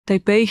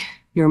Taipei,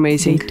 you're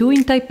amazing. Day 2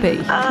 in Taipei.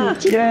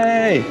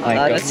 Yay!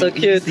 That's so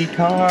cute. The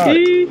card.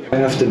 I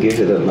have to give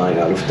it a 9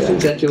 out of 10.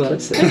 Exactly what I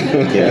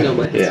said.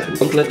 Yeah.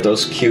 Don't let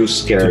those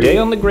cues scare you. Today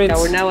on the grid,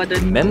 We're now at the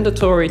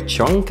mandatory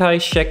Chiang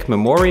Kai-shek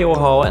Memorial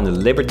Hall and the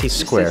Liberty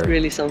Square. This is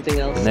really something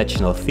else. The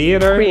National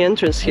Theatre Free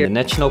entrance here. and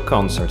the National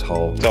Concert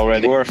Hall. It's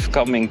already worth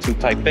coming to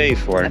Taipei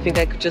for. I think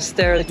I could just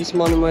stare at these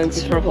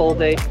monuments for a whole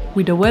day.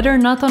 With the weather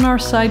not on our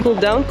side, Cooled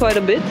down quite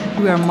a bit.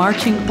 we are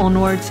marching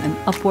onwards and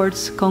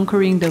upwards,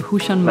 conquering the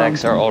Hushan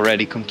Legs are Mountain.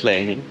 already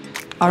complaining.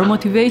 Our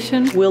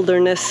motivation?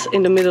 Wilderness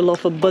in the middle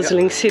of a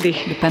bustling city.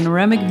 The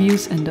panoramic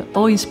views and the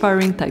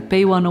awe-inspiring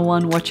Taipei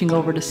 101 watching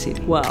over the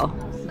city. Wow.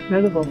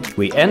 Incredible.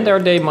 We end our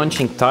day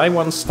munching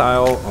Taiwan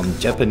style on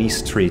Japanese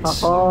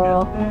streets.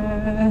 Oh,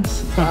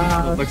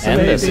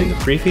 And as in the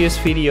previous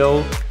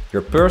video,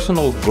 your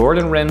personal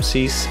Gordon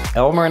Ramsays,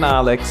 Elmer and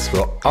Alex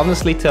will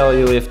honestly tell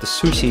you if the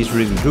sushi is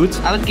really good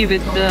I would give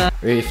it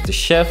or if the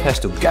chef has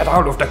to get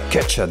out of the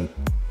kitchen.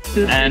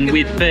 And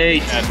we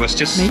paid. It was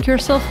just make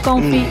yourself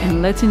comfy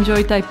and let's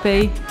enjoy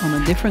Taipei on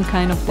a different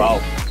kind of day.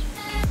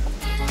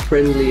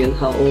 friendly and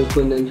how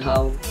open and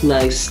how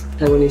nice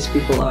Taiwanese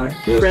people are.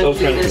 so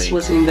Friendliness friendly.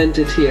 was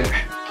invented here.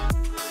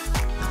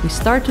 We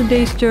start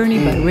today's journey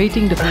by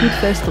rating the food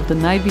fest of the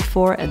night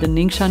before at the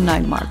Ningxia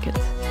night market.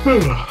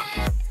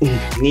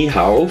 Ni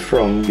hao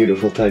from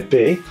beautiful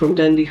Taipei. From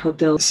Dandy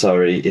Hotel.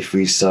 Sorry if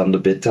we sound a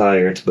bit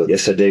tired, but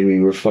yesterday we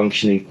were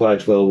functioning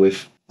quite well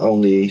with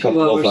only a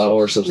couple of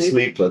hours of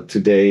sleep. But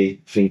today, I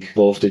think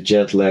both the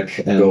jet lag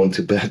and going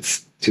to bed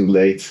too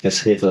late has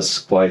hit us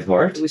quite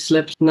hard. We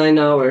slept 9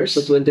 hours,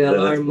 but when the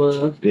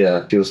alarm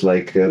Yeah, feels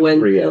like went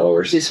 3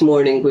 hours. this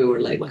morning, we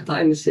were like, what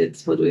time is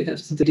it? What do we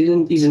have to do?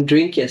 Didn't even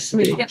drink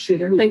yesterday.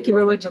 Thank you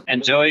very much.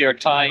 Enjoy your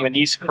time in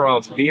East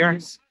Grove bier.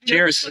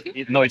 Cheers!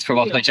 Nooit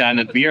verwacht dat jij aan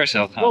het bier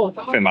zou gaan. Ik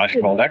vind hem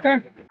eigenlijk wel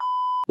lekker.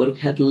 But we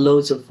had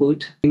loads of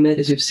food. We met,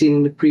 as you've seen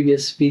in the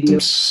previous video.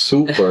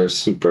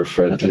 Super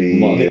friendly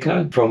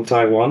Monica from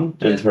Taiwan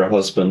and her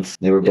husband.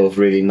 They were both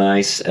really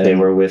nice. And they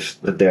were with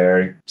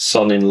their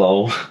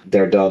son-in-law,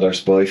 their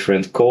daughter's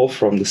boyfriend Cole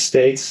from the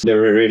States. They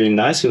were really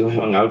nice. We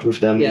hung out with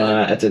them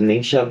at the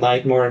Ningxia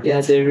night market.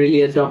 Yeah, they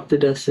really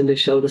adopted us and they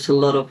showed us a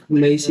lot of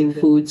amazing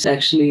foods.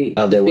 Actually,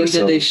 the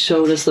thing that they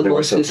showed us the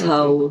most is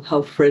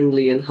how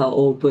friendly and how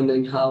open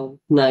and how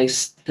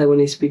nice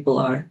Taiwanese people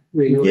are.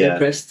 Really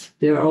impressed.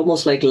 They're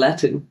almost like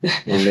Latin.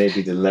 Or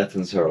maybe the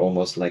Latins are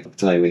almost like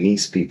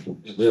Taiwanese people.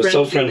 They're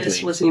so friendly.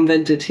 Friendliness was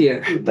invented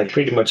here. Like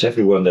pretty much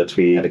everyone that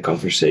we had a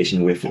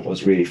conversation with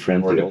was really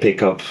friendly. The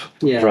pickup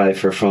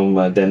driver from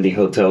Dandy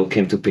Hotel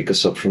came to pick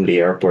us up from the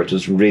airport.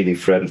 Was really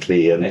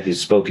friendly and he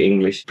spoke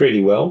English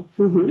pretty well.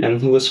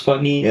 And he was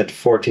funny. He had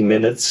 40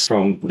 minutes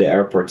from the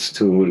airport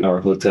to our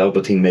hotel,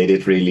 but he made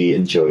it really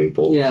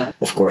enjoyable. Yeah.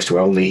 Of course,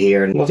 we're only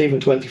here not even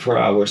 24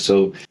 hours,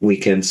 so we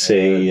can't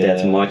say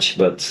that much,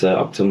 but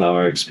up till now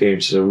our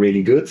experiences are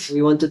really good.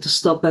 We wanted to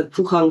stop at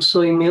Fuhang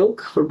Soy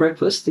Milk for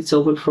breakfast. It's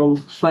open from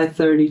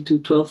 5:30 to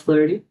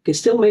 12:30. Can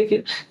still make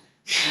it.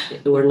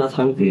 We're not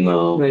hungry.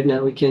 No. Right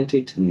now we can't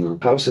eat. No.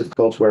 How's it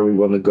called where we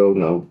want to go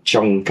now?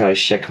 Chiang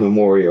Kai-shek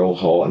Memorial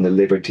Hall and the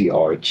Liberty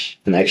Arch.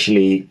 And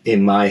actually,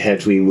 in my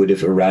head, we would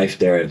have arrived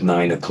there at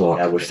 9 o'clock.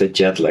 Yeah, with the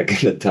jet lag and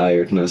the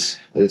tiredness.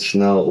 It's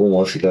now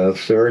almost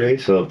 30,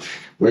 so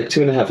we're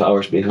 2.5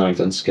 hours behind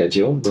on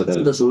schedule. But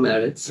It doesn't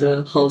matter. It's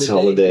a holiday. it's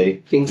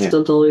holiday. Things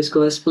don't always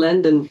go as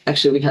planned. And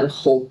actually, we had a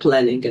whole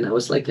planning, and I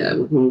was like,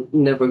 I'm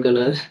never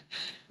gonna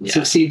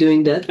succeed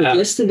doing that. But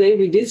yesterday,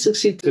 we did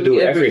succeed To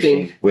do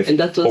everything with and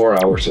that was 4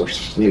 hours of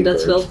sleep. And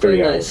that felt very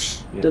 3 nice.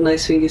 hours. Yeah. The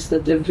nice thing is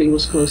that everything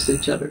was close to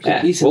each other.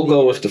 So We'll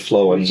go with the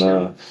flow and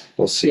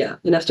we'll see. Yeah,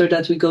 and after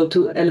that we go to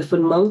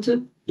Elephant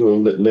Mountain.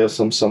 Do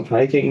some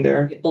hiking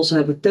there. We also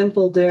have a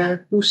temple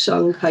there.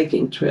 Hushan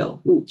Hiking Trail.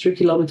 3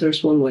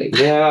 kilometers one way.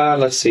 Yeah,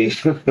 let's see.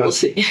 We'll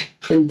see.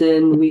 And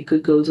then we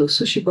could go to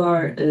Sushi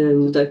Bar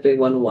and Taipei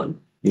 101.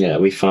 Yeah,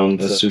 we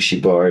found a sushi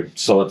bar.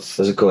 Saw it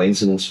as a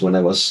coincidence when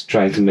I was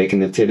trying to make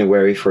an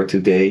itinerary for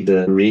today.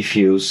 The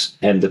reviews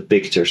and the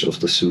pictures of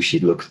the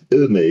sushi looked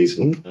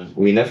amazing.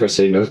 We never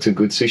say no to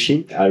good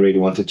sushi. I really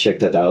want to check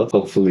that out.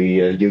 Hopefully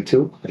you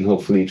too. And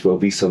hopefully it will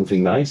be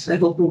something nice. I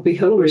hope we'll be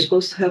hungry. We're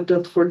supposed to have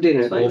that for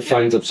dinner. We'll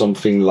find up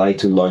something light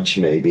to lunch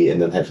maybe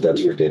and then have that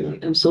for dinner.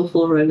 I'm so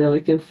full right now,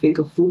 I can't think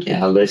of food.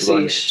 Yeah, let's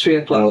see. 3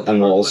 o'clock.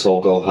 And we'll also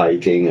go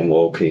hiking and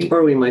walking.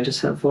 Or we might just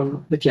have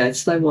one. But yeah,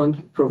 it's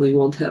Taiwan. Probably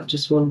won't have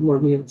just one more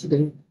meal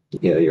today.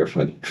 Yeah, you're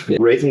funny.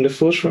 Rating the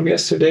food from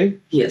yesterday?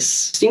 Yes.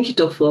 Stinky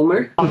tofu,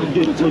 Elmer.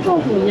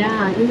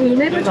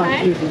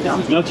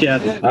 Not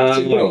yet.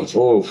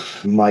 Oh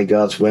my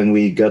god, when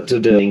we got to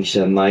the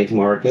Ningxia night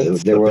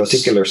market, there was a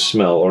particular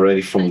smell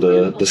already from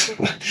the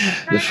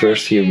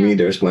first few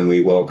meters when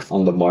we walked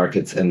on the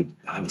market. And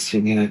I was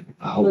thinking,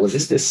 oh, what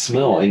is this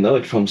smell? I know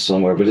it from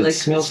somewhere, but it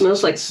smells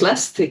like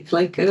plastic,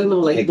 like, I don't know,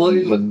 like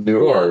boiled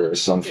manure or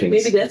something.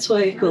 Maybe that's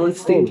why I call it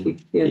stinky.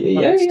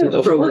 Yeah,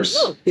 of course.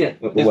 Yeah.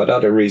 What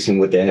other reason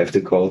would they have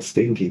to call it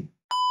stinky?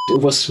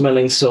 It was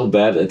smelling so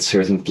bad at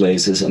certain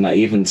places, and I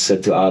even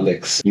said to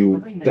Alex,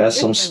 you pass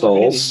some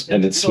stalls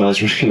and it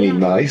smells really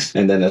nice,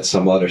 and then at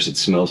some others it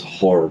smells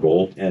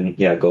horrible. And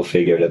yeah, go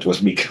figure, that was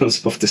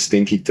because of the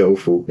stinky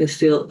tofu. And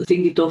still,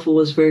 stinky tofu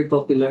was very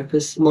popular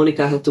because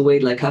Monica had to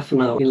wait like half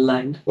an hour in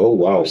line. Oh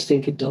wow. For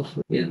stinky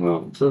tofu. Yeah.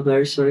 Wow. So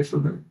very sorry for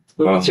her.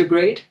 But what's your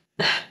grade?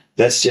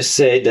 Let's just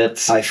say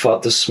that I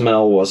thought the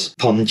smell was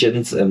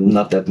pungent and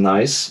not that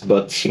nice,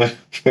 but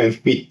when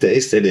we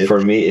tasted it, for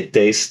me it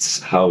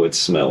tastes how it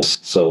smells.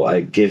 So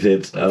I give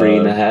it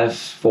 3.5,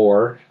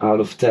 4 out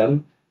of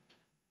 10.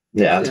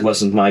 Yeah, it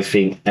wasn't my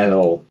thing at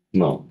all.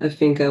 No. I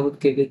think I would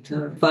give it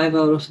 5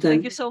 out of 10.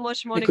 Thank you so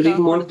much, Monica. I could eat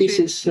more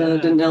pieces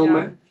than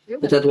Elmer.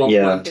 But at one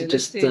point, it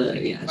just,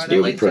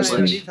 you impressed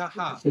me.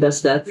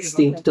 That's that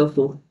stinky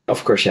tofu.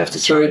 Of course you have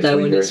to try sorry, it.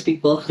 Taiwanese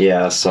people. Yeah,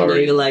 I know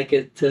sorry. you like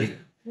it.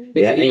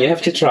 Yeah, and you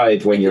have to try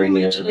it when you're in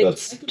here.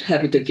 But I could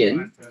have it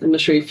again. I'm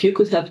not sure if you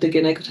could have it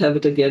again, I could have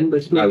it again,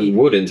 but maybe... I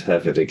wouldn't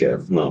have it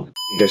again, no.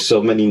 There's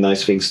so many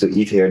nice things to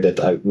eat here that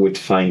I would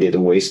find it a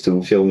waste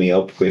to fill me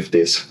up with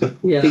this.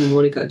 Yeah, I think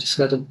Monica just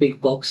got a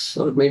big box,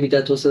 or maybe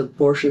that was a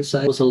portion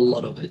size. There was a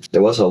lot of it.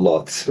 There was a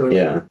lot,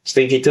 yeah.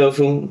 Stinky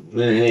tofu.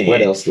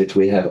 What else did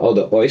we have? Oh,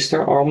 the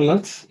oyster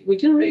omelet. We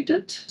didn't rate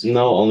that?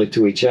 No, only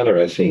to each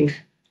other, I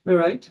think. All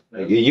right.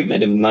 You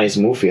made a nice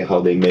movie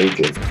how they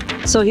make it.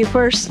 So he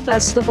first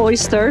adds the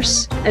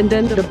oysters and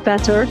then the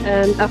batter,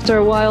 and after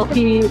a while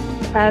he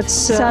adds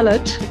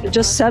salad,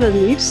 just salad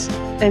leaves,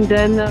 and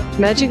then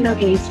magic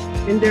nuggets.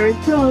 And there it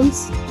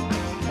comes.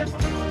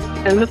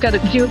 And look at the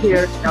queue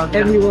here.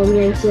 Everyone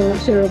wants a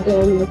share of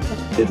the omelet.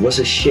 It was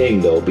a shame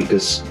though,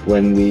 because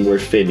when we were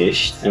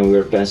finished and we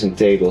were passing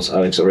tables,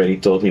 Alex already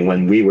told me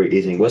when we were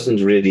eating, it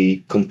wasn't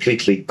really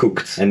completely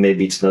cooked. And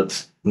maybe it's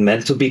not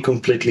meant to be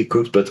completely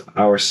cooked, but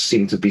ours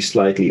seemed to be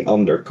slightly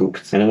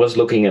undercooked. And I was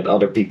looking at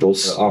other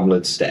people's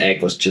omelets, the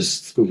egg was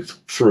just cooked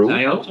through.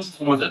 Hij ook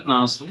met het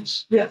naast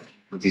ons. Ja.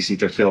 Want die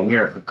ziet er veel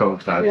meer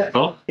gekookt uit,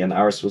 toch? And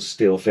ours was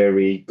still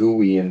very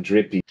gooey and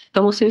drippy. It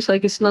almost seems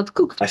like it's not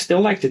cooked. I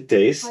still like the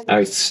taste.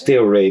 I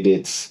still rate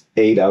it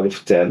 8 out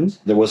of 10.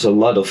 There was a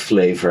lot of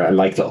flavor. I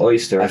like the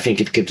oyster. I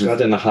think it could have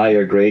gotten a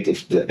higher grade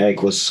if the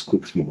egg was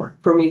cooked more.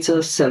 For me, it's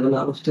a 7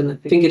 out of 10.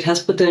 I think it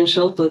has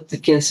potential, but I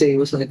can't say it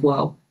was like,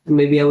 wow. And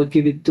maybe I would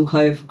give it too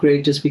high of a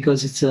grade just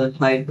because it's a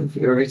hype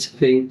or it's a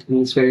thing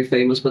and it's very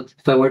famous. But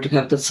if I were to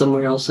have that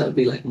somewhere else, I'd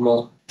be like,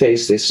 more.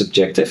 Taste is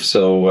subjective,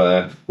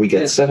 so we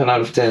get 7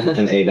 out of 10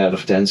 and 8 out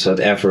of 10, so it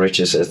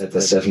averages at a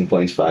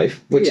 7.5,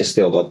 which is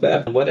still not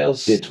bad. What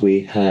else did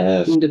we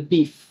have? The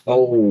beef.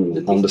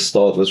 Oh, on the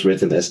stall it was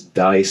written as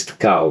diced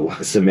cow.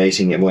 It's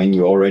amazing when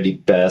you already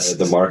pass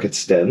the market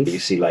stand, you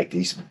see like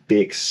these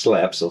big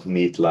slabs of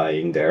meat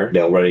lying there.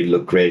 They already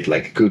look great,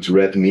 like good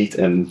red meat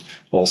and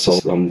also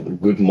some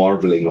good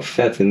marbling of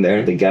fat in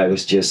there. The guy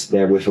was just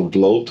there with a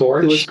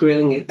blowtorch. He was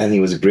grilling it. And he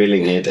was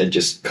grilling it and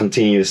just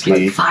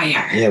continuously... With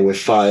fire. Yeah, with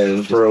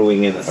fire,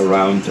 throwing it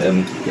around.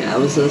 And yeah,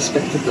 it was a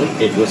spectacle.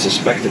 It was a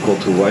spectacle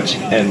to watch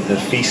and a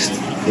feast,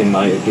 in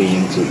my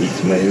opinion, to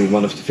eat. Maybe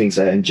one of the things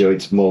I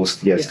enjoyed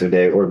most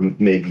yesterday, or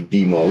maybe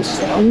the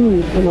most. Oh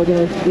my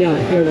god, yeah,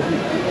 here.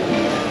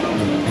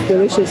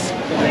 Delicious.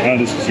 Ja,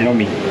 this is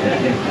yummy.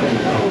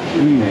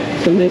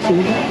 It's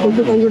amazing.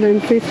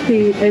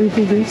 150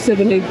 NPD,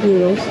 7-8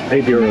 euros.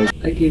 8 euros.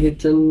 I give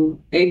it an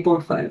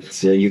 8.5.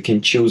 So you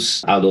can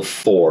choose out of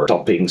 4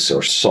 toppings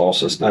or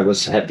sauces. I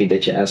was happy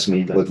that you asked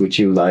me what would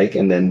you like,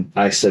 and then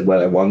I said what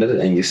I wanted,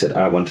 and you said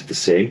I wanted the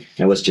same.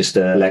 It was just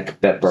a black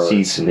pepper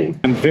seasoning.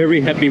 I'm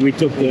very happy we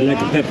took the black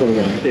pepper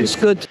one. It's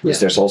good. Because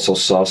there's also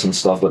sauce and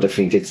stuff, but I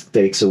think it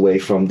takes away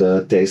from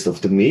the taste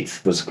of the meat.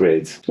 It was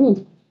great.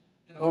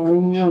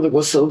 Oh yeah, that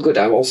was so good.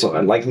 I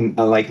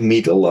like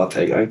meat a lot.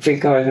 I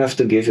think I have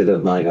to give it a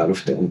 9 out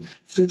of 10.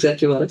 That's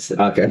exactly what I said.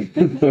 Okay.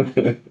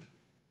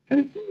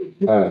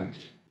 Yeah.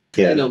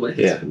 I know my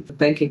yeah. The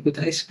pancake with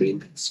ice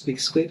cream. It's big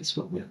squid as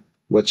well. Yeah.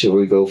 What should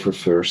we go for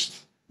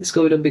first? Let's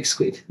go with a big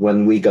squid.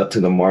 When we got to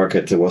the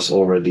market, there was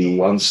already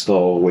one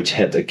stall which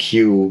had a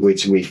queue,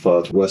 which we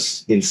thought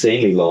was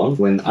insanely long.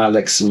 When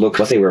Alex looked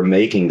what they were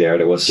making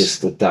there was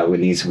just a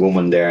Taiwanese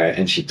woman there,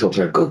 and she told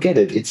her, go get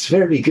it. It's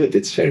very good.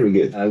 It's very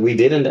good. We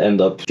didn't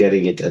end up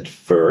getting it at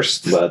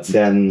first, but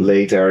then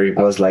later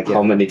I was like,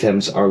 how many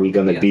times are we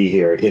going to be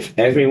here? If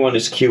everyone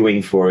is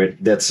queuing for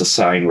it, that's a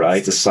sign,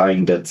 right? A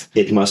sign that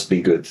it must be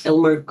good.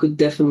 Elmer could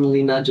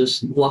definitely not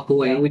just walk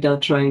away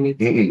without trying it.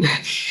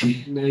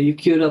 No, you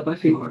queued up, I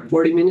think.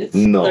 40 minutes?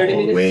 No, 30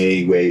 minutes?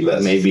 way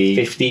less. Maybe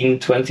 15,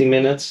 20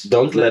 minutes.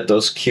 Don't let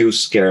those queues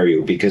scare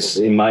you, because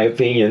in my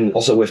opinion,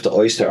 also with the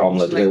oyster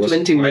omelet, like there was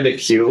quite a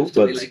queue,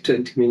 but like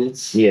 20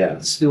 minutes. Yeah,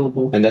 it's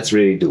doable. And that's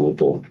really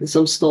doable. And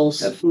some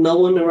stalls have no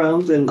one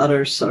around, and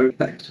others are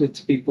packed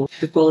with people.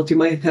 The quality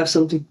might have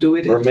something to do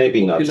with it. Or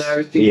maybe not.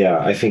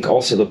 Yeah, I think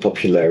also the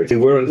popularity.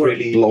 We weren't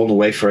really blown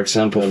away, for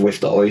example, with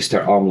the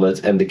oyster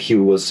omelet, and the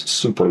queue was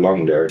super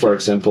long there. For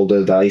example,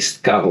 the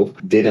diced cow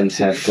didn't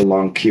have the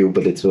long queue,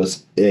 but it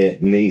was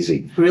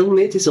amazing. Grilled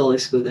meat is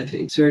always good, I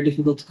think. It's very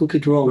difficult to cook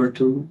it raw or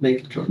to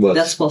make it raw. What?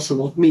 That's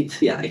possible.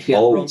 Meat, yeah. If you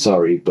raw.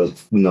 Sorry, but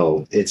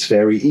no. It's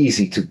very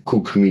easy to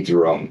cook meat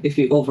raw. If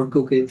you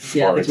overcook it,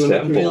 yeah, it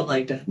will grill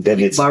like that. Then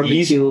it's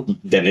barbecue.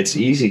 Then it's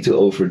easy to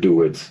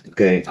overdo it.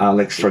 Okay,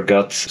 Alex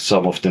forgot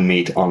some of the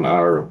meat on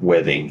our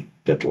wedding.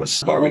 That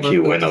was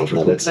barbecue went over.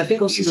 No, I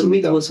think also the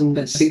meat wasn't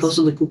best. I think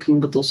also the cooking,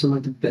 but also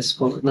not the best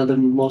quality, not the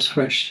most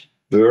fresh.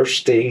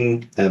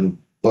 Bursting and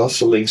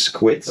bustling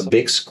squid, a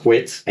big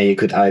squid, and you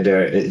could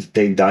either,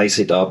 they dice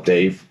it up,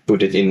 they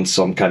put it in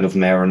some kind of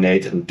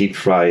marinade and deep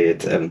fry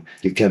it, and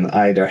you can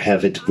either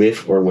have it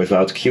with or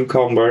without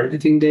cucumber. I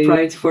think they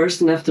fry it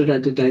first and after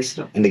that they dice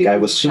it up. And the guy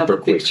was super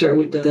quick. Picture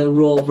with the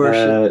raw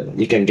version.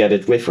 You can get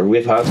it with or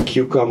without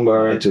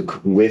cucumber. I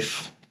took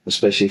with,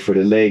 especially for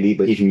the lady,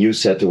 but even you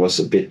said there was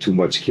a bit too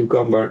much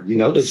cucumber. You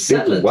know, those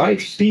big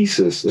white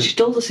pieces. She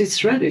told us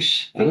it's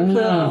radish. I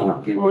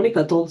think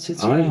Monica told us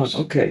it's radish.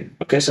 Okay.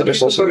 Okay, so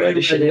there's also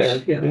radish in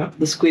there. Yeah.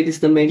 The squid is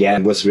the main. Yeah,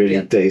 it was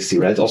really tasty,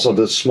 right? Also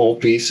the small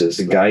pieces.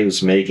 The guy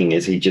who's making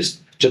it, he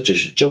just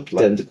chopped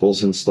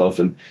tentacles and stuff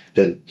and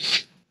then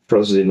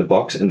throws it in the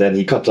box, and then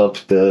he cut up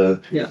the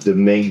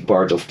main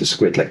part of the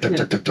squid, like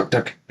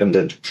tuck, and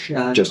then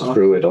just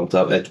threw it on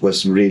top. It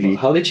was really.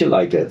 How did you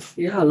like it?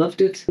 Yeah, I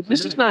loved it.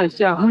 This is nice.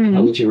 Yeah.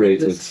 How would you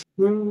rate it?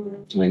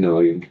 I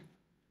know you.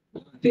 I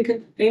think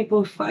an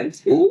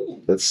 8.5. Ooh,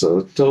 that's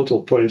a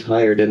total point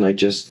higher than I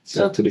just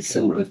said to the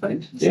camera.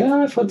 7.5.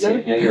 Yeah, I thought so.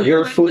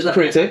 You're a food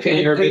critic and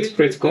you're a bit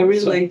critical. I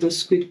really like the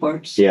squid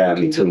parts. Yeah,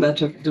 me too.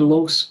 Better. The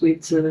long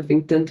squid, I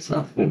think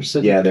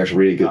 10%. Yeah, they're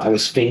really good. I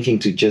was thinking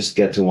to just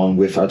get the one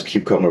without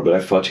cucumber, but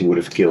I thought you would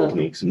have killed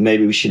me. So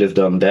maybe we should have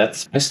done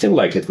that. I still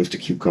like it with the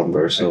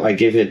cucumber, so I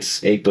give it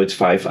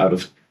 8.5 out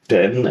of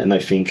 10, and I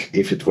think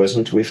if it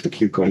wasn't with the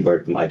cucumber,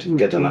 it might have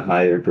gotten a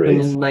higher grade.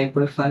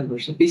 9.5 or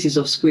so. Pieces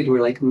of squid were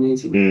like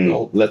amazing.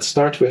 Well, let's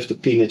start with the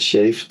peanut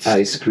shaved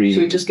ice cream.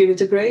 Should we just give it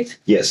a grade?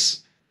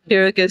 Yes.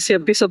 Here you can see a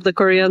piece of the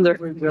coriander.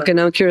 Okay,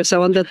 now I'm curious. I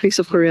want that piece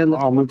of coriander.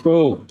 Oh, my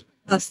God.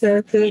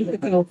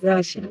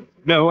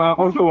 No, I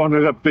also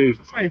wanted a piece.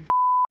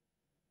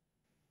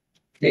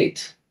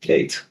 8.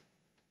 8.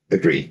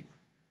 Agree.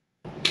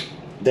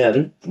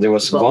 Then there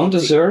was one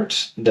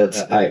dessert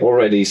that I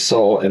already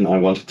saw and I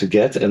wanted to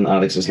get, and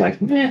Alex was like,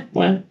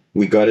 well,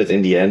 we got it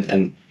in the end,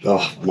 and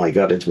oh my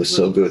god, it was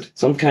so good.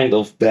 Some kind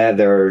of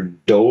batter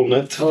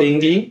donut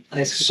thingy,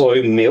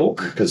 soy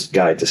milk, because the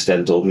guy at the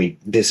stand told me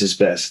this is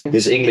best.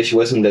 His English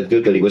wasn't that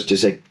good, but he was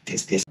just like,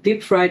 this.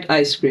 Deep fried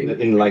ice cream.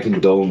 In like a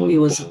donut. It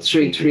was a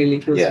treat, really.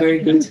 It was very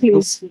good.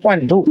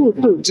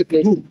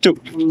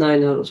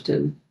 9 out of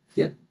 10.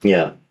 Yeah.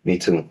 Yeah, me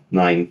too.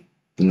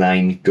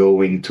 9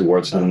 going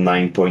towards a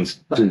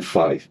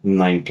 9.25,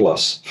 9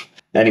 plus.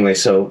 Anyway,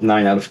 so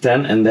 9 out of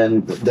 10. And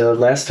then the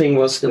last thing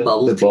was the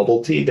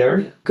bubble tea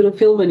there. Couldn't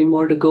film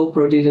anymore. The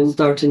GoPro didn't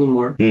start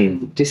anymore.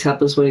 This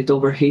happens when it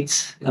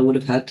overheats. I would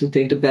have had to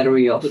take the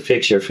battery off.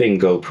 Fix your thing,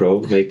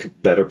 GoPro. Make a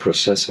better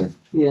processor.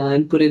 Yeah,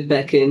 and put it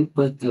back in.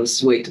 But I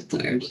was way too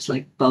tired. It's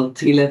like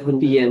about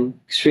 11 p.m.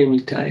 Extremely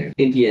tired.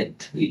 In the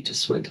end, we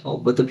just went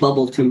home. But the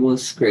bubble tea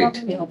was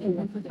great.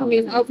 Are we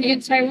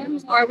in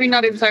Taiwan or are we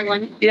not in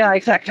Taiwan? Yeah,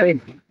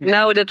 exactly.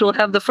 Now that we'll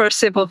have the first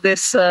sip of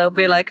this,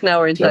 be like now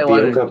we're in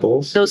Taiwan. Tapioca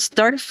balls. Those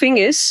dark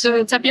fingers.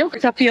 Tapioca?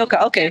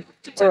 Tapioca, okay.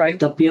 All right.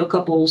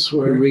 Tapioca balls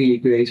were really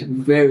great.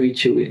 Very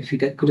chewy. If you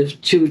could have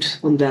chewed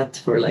on that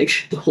for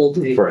like the whole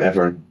day.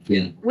 Forever.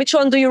 Yeah. Which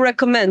one do you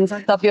recommend?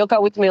 Tapioca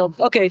with milk.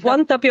 Okay,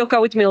 one tapioca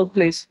with milk,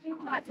 please.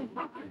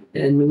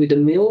 And with the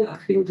milk, I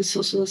think this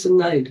also was a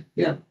 9.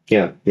 Yeah.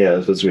 Yeah,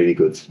 it was really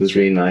good. It was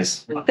really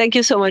nice. Thank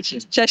you so much.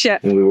 Chacha.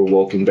 And we were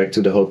walking back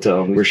to the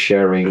hotel. We were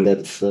sharing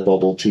that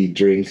bubble tea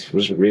drink. It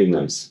was really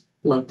nice.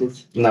 Loved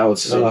it. Now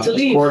it's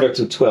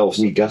 11:45.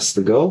 We got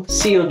to go.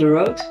 See you on the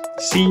road.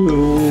 See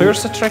you.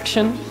 First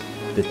attraction,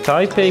 the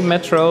Taipei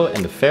Metro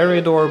and the very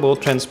adorable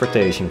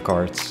transportation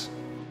carts.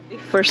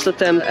 First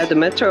attempt at the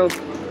metro.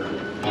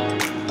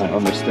 I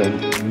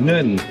understand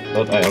none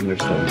what I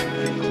understand.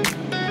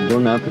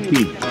 Bon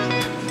appetit.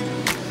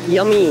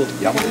 Yummy.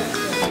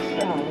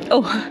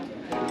 Oh,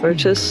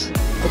 purchase.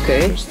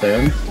 Okay.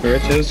 Understand.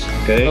 Purchase.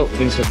 Okay.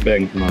 Insert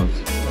banknote.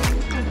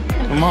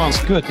 Come on,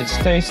 it's good. It's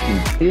tasty.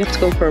 You have to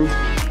confirm.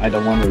 I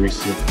don't want to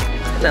receive.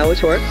 Now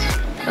it worked.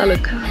 Ah,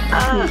 look.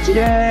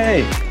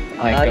 Yay!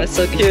 That's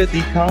so cute.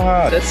 The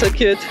card. That's so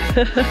cute.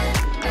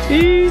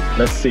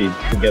 Let's see.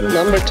 Together.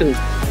 Number 2.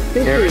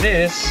 Here it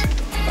is.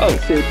 Oh,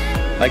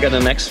 I got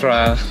an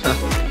extra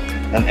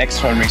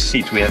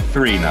receipt. We have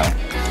 3 now.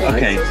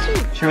 Okay.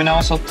 Should we now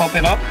also top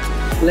it up?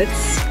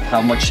 Let's.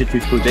 How much should we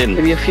put in?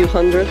 Maybe a few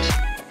hundred.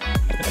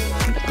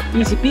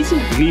 Easy peasy.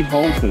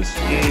 300.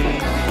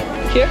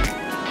 Here.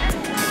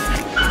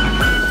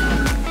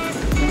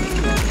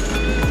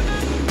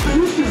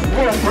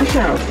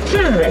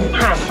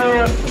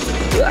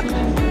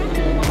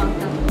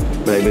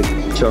 Bij de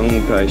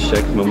Chiang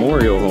Kai-shek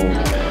Memorial Hall.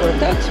 Or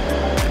that.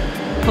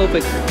 Hoop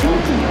ik.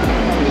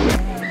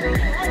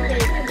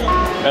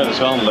 Ja, dat is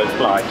wel een leuk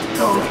plaatje.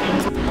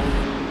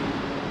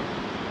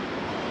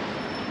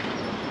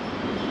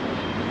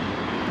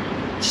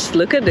 Just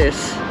look at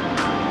this.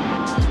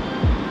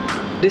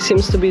 This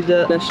seems to be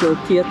the National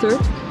Theater,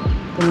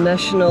 the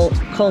National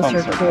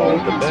Concert Hall.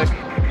 At the back.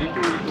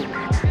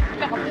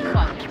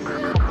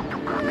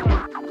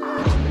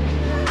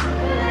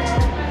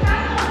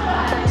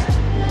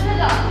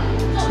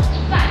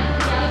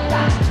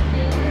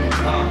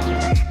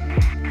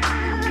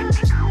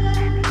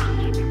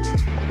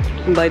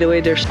 And by the way,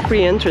 there's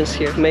free entrance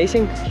here.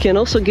 Amazing. You can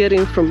also get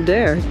in from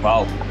there.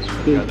 Wow.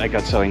 I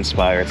got so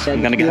inspired. Yeah,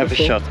 I'm gonna have a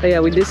shot. Oh, yeah,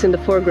 with this in the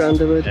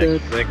foreground with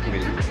Exactly.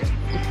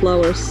 the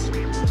flowers.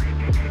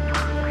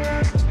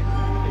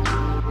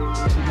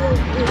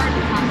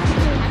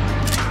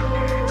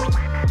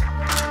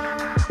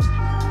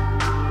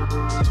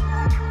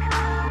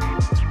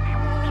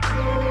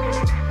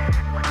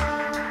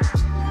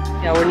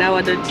 Yeah, we're now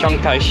at the Chiang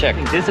Kai-shek.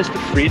 This is the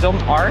Freedom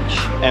Arch,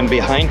 and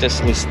behind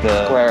us is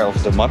the Square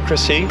of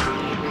Democracy.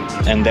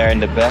 And there in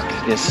the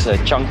back is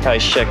Chiang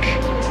Kai-shek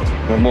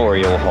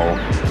Memorial Hall.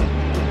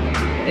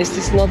 Is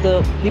this not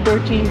the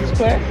Liberty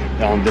Square?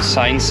 The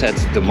sign said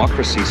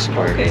Democracy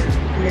Square. Okay,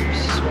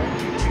 Democracy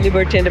Square.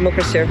 Liberty and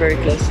democracy are very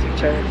close to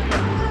each other.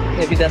 Yeah.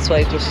 Maybe that's why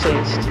it was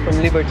changed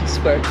from Liberty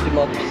Square to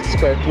Democracy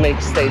Square to make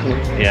a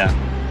statement. Yeah.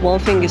 One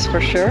thing is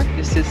for sure,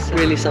 this is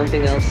really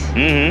something else.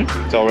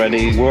 It's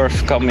already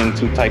worth coming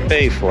to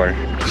Taipei for.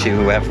 If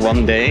you have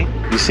one day,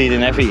 you see it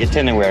in every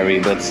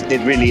itinerary, but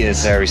it really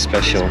is very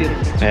special. It's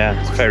beautiful.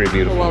 Yeah, it's very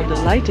beautiful. Oh, wow, the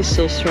light is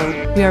so strong.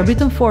 We are a bit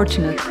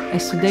unfortunate,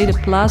 as today the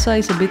plaza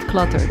is a bit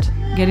cluttered,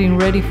 getting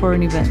ready for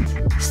an event.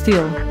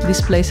 Still,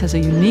 this place has a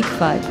unique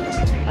vibe.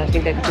 I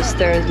think I could just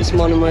stare at these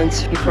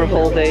monuments for a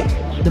whole day.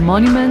 The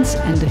monuments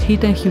and the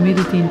heat and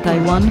humidity in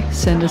Taiwan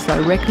send us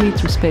directly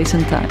through space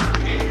and time.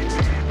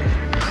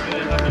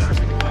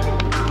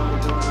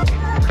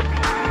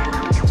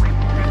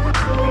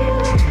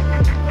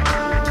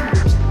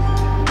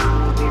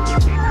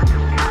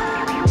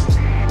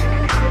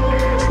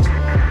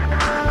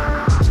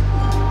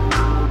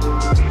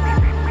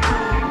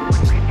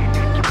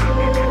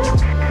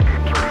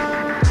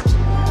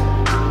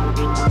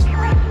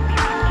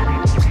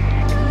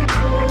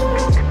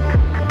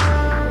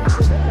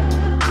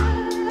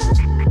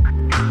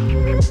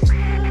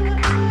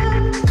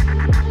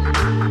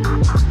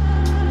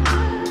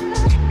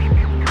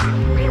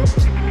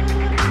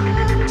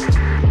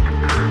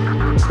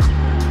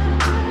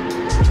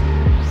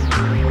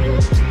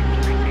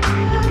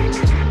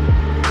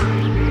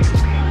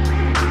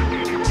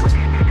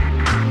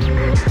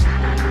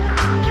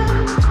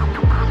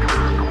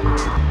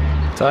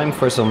 Time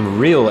for some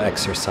real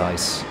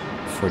exercise.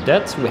 For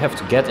that, we have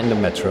to get in the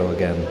metro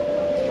again.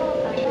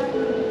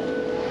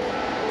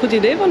 Goed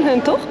idee van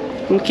hen, toch?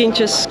 Om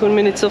kindjes Good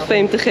Minutes of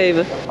Fame te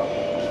geven.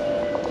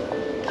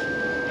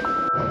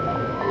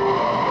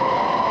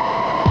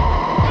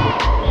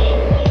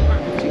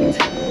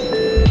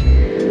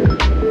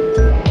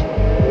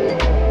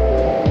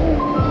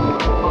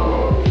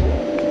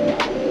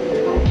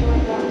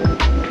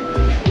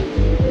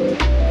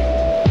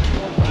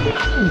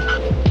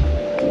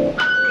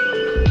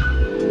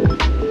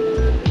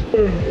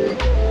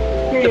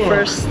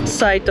 First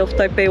site of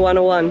Taipei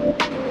 101.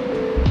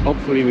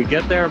 Hopefully we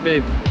get there,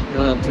 babe,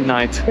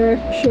 tonight.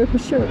 Sure, for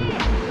sure.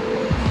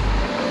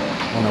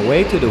 On our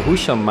way to the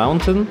Hushan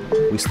Mountain,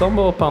 we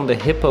stumble upon the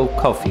Hippo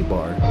Coffee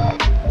Bar,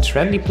 a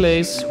trendy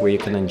place where you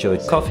can enjoy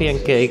coffee and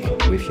cake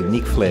with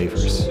unique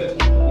flavors.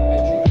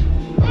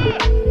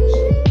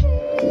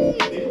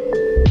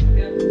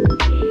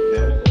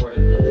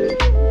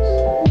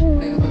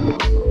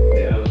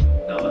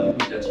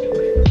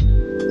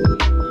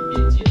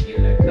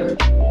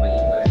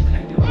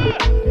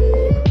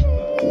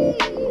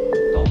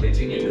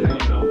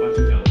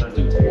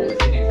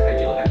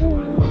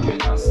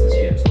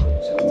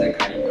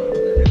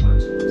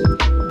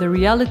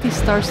 Reality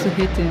starts to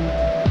hit in.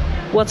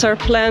 What's our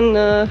plan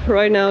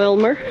right now,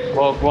 Elmer?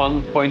 Walk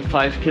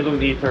 1.5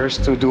 kilometers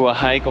to do a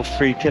hike of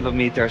 3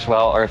 kilometers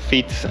while our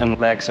feet and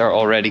legs are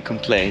already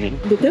complaining.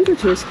 The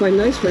temperature is quite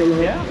nice right now.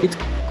 Yeah. It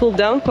cooled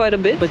down quite a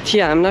bit, but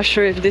yeah, I'm not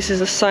sure if this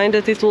is a sign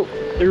that it will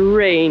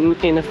rain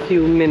in a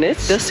few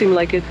minutes. It does seem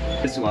like it.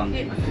 This one,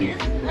 I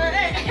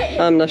think.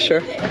 I'm not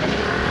sure.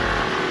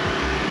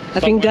 I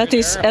think that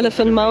is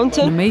Elephant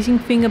Mountain. The amazing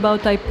thing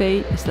about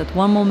Taipei is that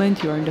one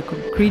moment you are in the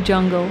concrete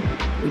jungle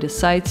with the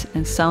sights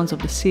and sounds of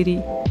the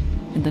city,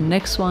 and the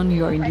next one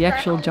you are in the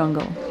actual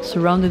jungle,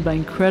 surrounded by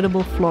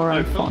incredible flora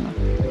and fauna,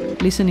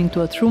 listening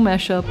to a true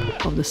mashup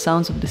of the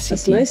sounds of the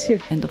city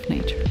and of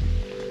nature.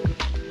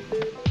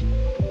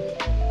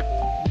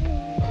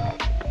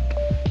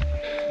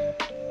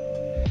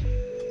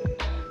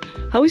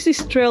 How is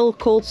this trail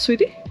called,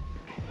 sweetie?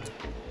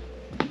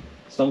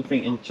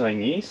 Something in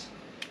Chinese.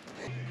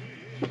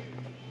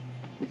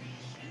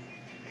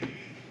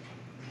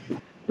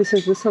 This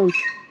is the sound.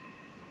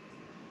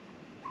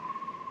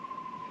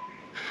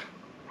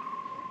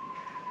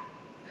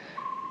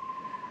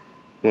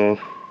 Well,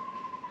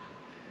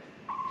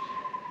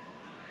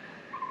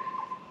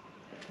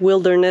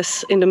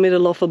 wilderness in the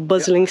middle of a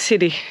bustling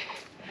city.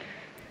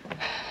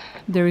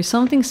 There is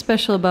something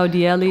special about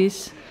the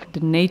alleys, the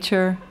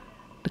nature,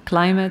 the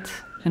climate,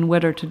 and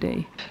weather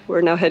today.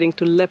 We're now heading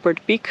to Leopard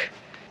Peak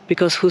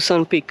because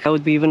Hushan Peak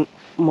would be even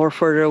more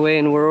further away,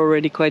 and we're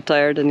already quite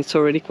tired and it's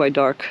already quite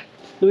dark.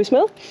 Do we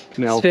smell?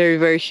 Smell. It's very,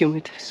 very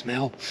humid.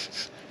 Smell.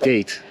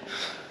 Date.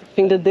 I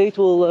think the date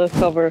will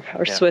cover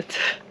our sweat.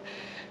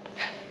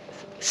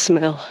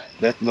 Smell.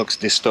 That looks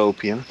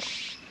dystopian.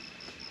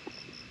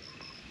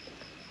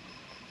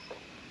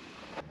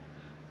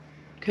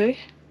 Okay.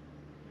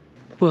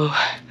 Whoa.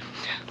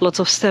 Lots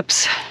of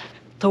steps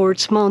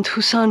towards Mount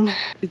Hushan.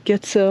 It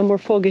gets more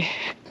foggy.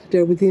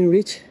 They're within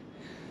reach.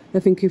 I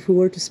think if we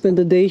were to spend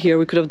a day here,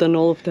 we could have done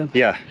all of them.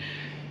 Yeah.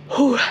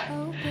 Whew.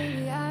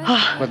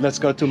 But let's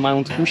go to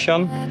Mount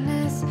Hushan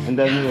and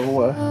then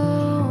we'll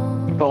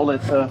call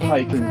it a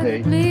hiking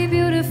day.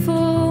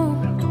 Beautiful.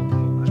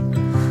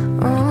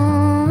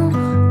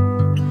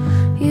 Oh,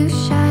 you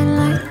shine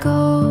like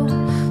gold,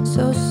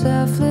 so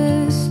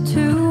selfless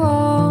to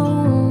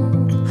all,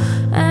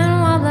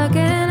 and wild like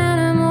an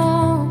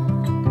animal.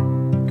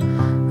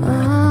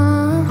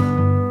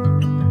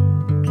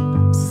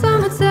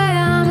 Some would say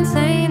I'm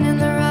insane in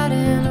the right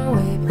in a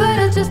way, but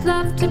I just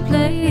love to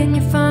play in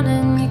your fun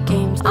and your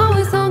games.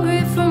 Always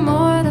hungry for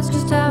more, that's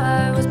just how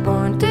I was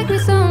born. Take me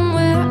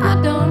somewhere I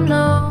don't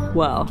know.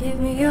 Wow. Give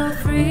me your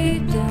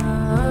freedom.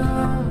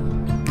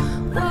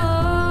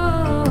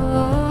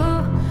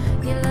 Whoa,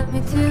 you left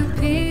me to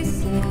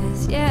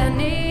pieces. Yeah, I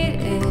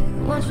need it.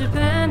 Once you're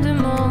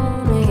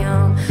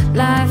pandemonium,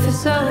 life is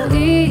so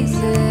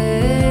easy.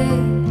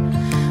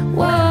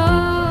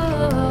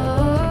 Whoa,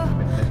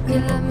 you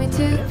left me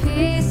to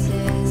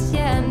pieces.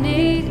 Yeah, I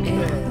need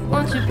it.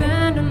 Once you're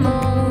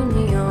pandemonium.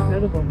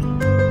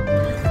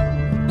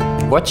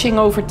 Watching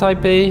over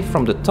Taipei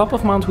from the top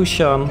of Mount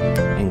Hushan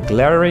and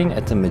glaring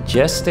at the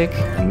majestic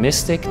and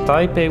mystic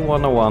Taipei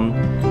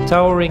 101,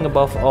 towering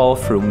above all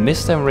through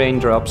mist and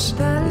raindrops,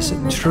 is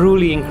a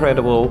truly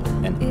incredible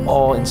and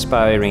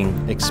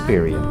awe-inspiring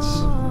experience.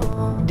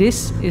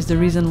 This is the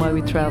reason why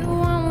we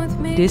travel.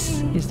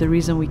 This is the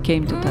reason we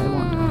came to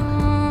Taiwan.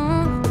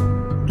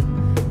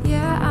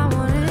 Yeah, I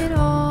want it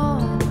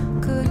all.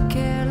 Could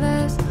care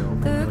less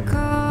the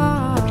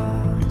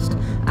cost.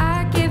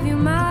 I give you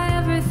my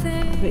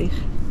everything.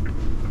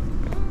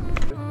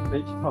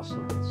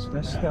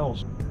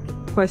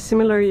 Quite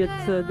similar yet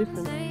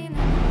different.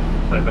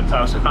 We hebben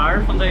trouwens een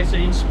haar van deze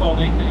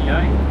inspanning en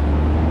jij?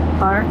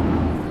 Haar.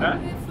 Ja?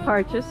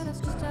 Haartjes.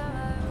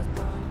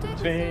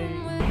 2.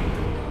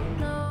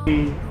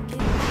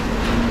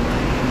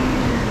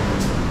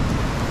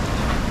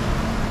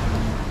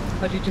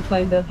 How did you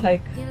find the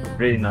hike?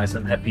 Really nice.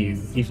 I'm happy,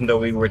 even though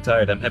we were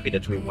tired, I'm happy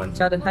that we went.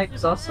 Yeah, the hike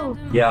is awesome.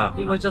 Yeah.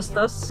 It was just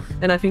us.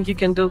 And I think you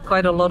can do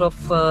quite a lot of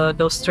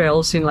those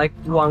trails in like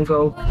one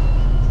go.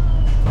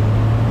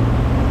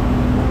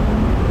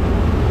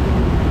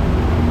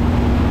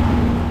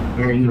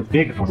 We're in a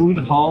big food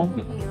hall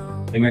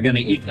and we're gonna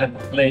eat at a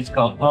place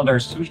called Other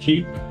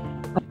Sushi.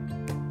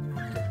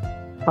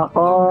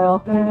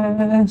 Oh,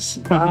 Yes.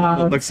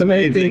 Looks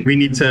amazing. We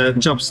need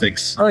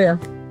chopsticks. oh yeah.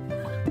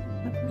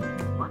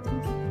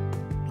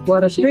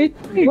 What a treat!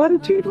 What a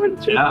treat! What a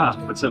treat!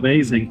 Yeah, it's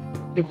amazing.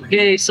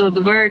 Okay, so the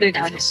verdict: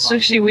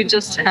 sushi we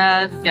just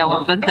had, yeah,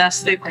 was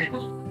fantastic.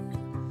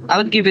 I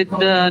would give it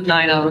 9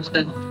 out of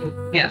 10.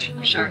 Yeah,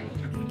 sure.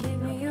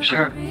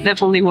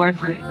 Definitely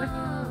worth it.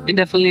 And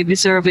definitely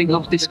deserving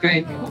of this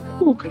grade.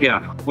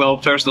 Yeah, well,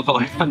 first of all,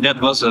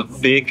 that was a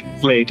big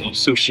plate of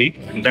sushi.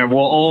 They were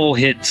all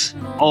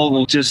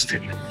just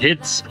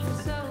hit.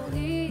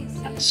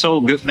 So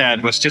good,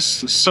 that was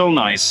just so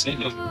nice.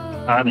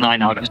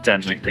 9 out of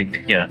 10, I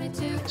think. Yeah.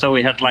 So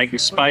we had like a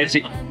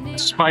spicy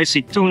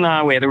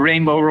tuna. We had a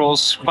rainbow roll,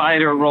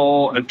 spider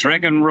roll, a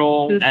dragon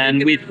roll,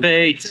 and we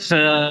paid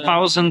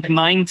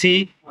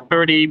 $1,090,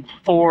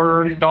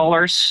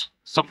 $34.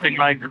 Something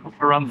like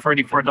around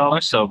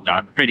 $34. So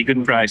pretty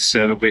good price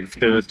with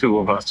the two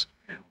of us.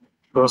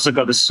 We also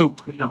got a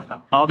soup.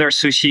 Other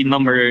Sushi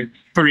number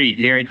 3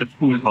 here in the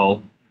food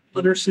hall.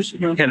 Other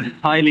sushi. Can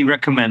highly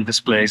recommend this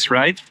place,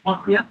 right?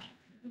 Yeah.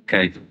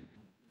 Okay,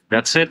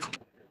 that's it.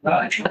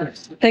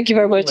 Thank you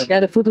very much. Yeah,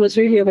 the food was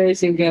really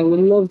amazing. Yeah, we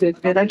loved it.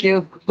 Yeah, thank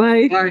you.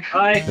 Bye.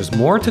 Bye. There's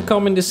more to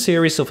come in this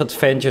series of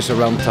adventures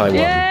around Taiwan.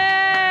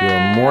 You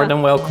are more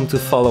than welcome to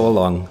follow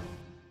along.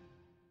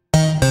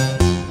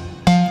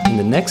 In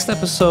the next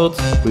episode,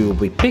 we will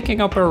be picking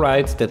up a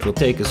ride that will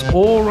take us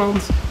all around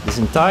this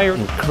entire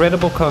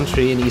incredible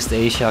country in East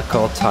Asia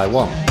called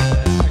Taiwan.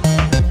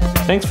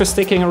 Thanks for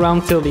sticking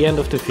around till the end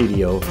of the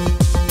video.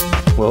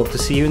 We hope to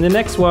see you in the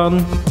next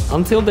one.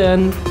 Until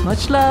then,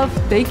 Much love,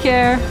 take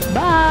care,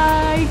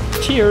 bye!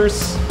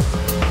 cheers!